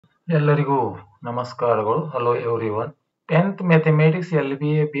ಎಲ್ಲರಿಗೂ ನಮಸ್ಕಾರಗಳು. Hello everyone. 10th Mathematics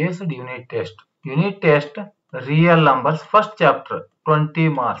LBA based unit test. Unit test real numbers first chapter 20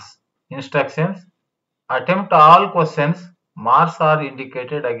 marks. Instructions: attempt all questions. Marks are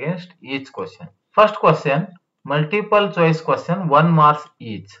indicated against each question. First question, multiple choice question, 1 marks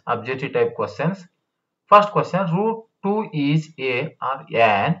each. Objective type questions. First question, root 2 is a or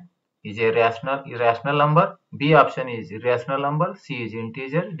an is a rational irrational number. B option is irrational number. C is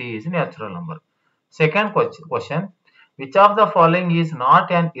integer. D is natural number. Second question, which of the following is not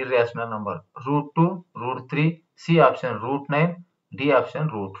an irrational number? Root 2, root 3. C option root 9. D option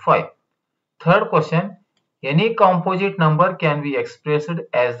root 5. Third question, any composite number can be expressed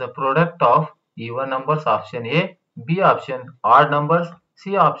as the product of even numbers. Option A. B option odd numbers.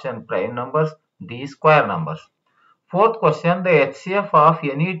 C option prime numbers. D square numbers. Fourth question, the HCF of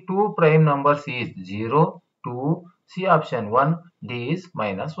any two prime numbers is 0, 2, C option 1, D is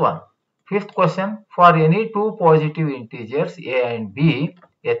 -1. Fifth question, for any two positive integers A and B,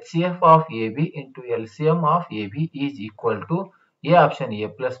 HCF of AB into LCM of AB is equal to A option A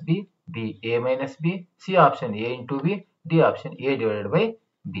plus B, B A minus B, C option A into B, D option A divided by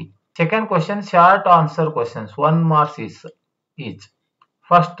B. Second question, short answer questions, 1 marks is each.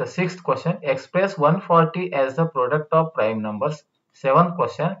 First, sixth question, express 140 as the product of prime numbers. Seventh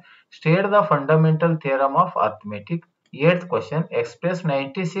question, state the fundamental theorem of arithmetic. Eighth question, express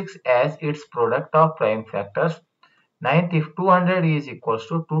 96 as its product of prime factors. Ninth, if 200 is equals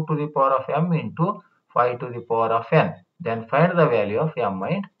to 2 to the power of m into 5 to the power of n, then find the value of m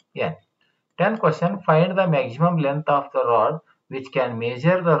and n. 10th question, find the maximum length of the rod which can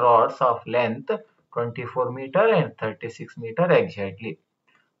measure the rods of length 24 meter and 36 meter exactly.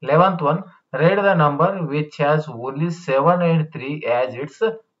 11th one, write the number which has only 7 and 3 as its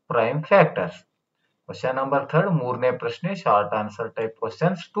prime factors. Question number 3rd, ಮೂರನೇ ಪ್ರಶ್ನೆ short answer type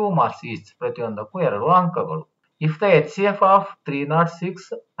questions, 2 marks each. ಪ್ರತಿಯೊಂದಕ್ಕೂ 2 ಅಂಕಗಳು. If the HCF of 306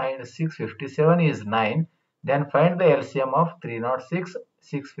 and 657 is 9, then find the LCM of 306,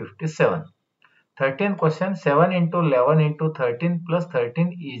 657. 13th question, 7 into 11 into 13 plus 13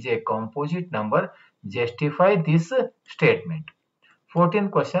 is a composite number. Justify this statement. 14th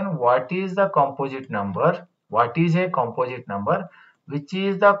question, what is the composite number? What is a composite number? Which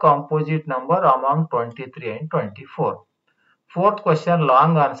is the composite number among 23 and 24? Fourth question,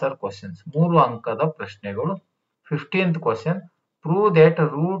 long answer questions, 3 ಅಂಕದ ಪ್ರಶ್ನೆಗಳು. 15th question, prove that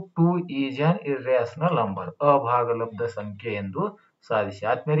root 2 is an irrational number. ಅಭಾಗಲಬ್ಧ ಸಂಖ್ಯೆ ಎಂದು ಸಾಧಿಸಿ.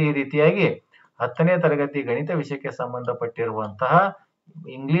 ಆದ್ಮೇಲೆ ಈ ರೀತಿಯಾಗಿ 10ನೇ ತರಗತಿ ಗಣಿತ ವಿಷಯಕ್ಕೆ ಸಂಬಂಧಪಟ್ಟಿರುವಂತಹ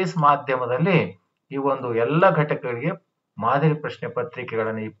ಇಂಗ್ಲಿಷ್ ಮಾಧ್ಯಮದಲ್ಲಿ ಈ ಒಂದು ಎಲ್ಲ ಘಟಕಗಳಿಗೆ ಮಾದರಿ ಪ್ರಶ್ನೆ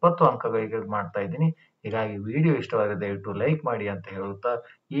ಪತ್ರಿಕೆಗಳನ್ನು 20 ಅಂಕಗಳಿಗೆ ಮಾಡ್ತಾ ಇದ್ದೀನಿ. ಹೀಗಾಗಿ ವಿಡಿಯೋ ಇಷ್ಟವಾದರೆ ದಯವಿಟ್ಟು ಲೈಕ್ ಮಾಡಿ ಅಂತ ಹೇಳುತ್ತಾ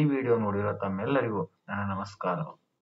ಈ ವಿಡಿಯೋ ನೋಡಿರೋ ತಮ್ಮೆಲ್ಲರಿಗೂ ನನ್ನ ನಮಸ್ಕಾರಗಳು.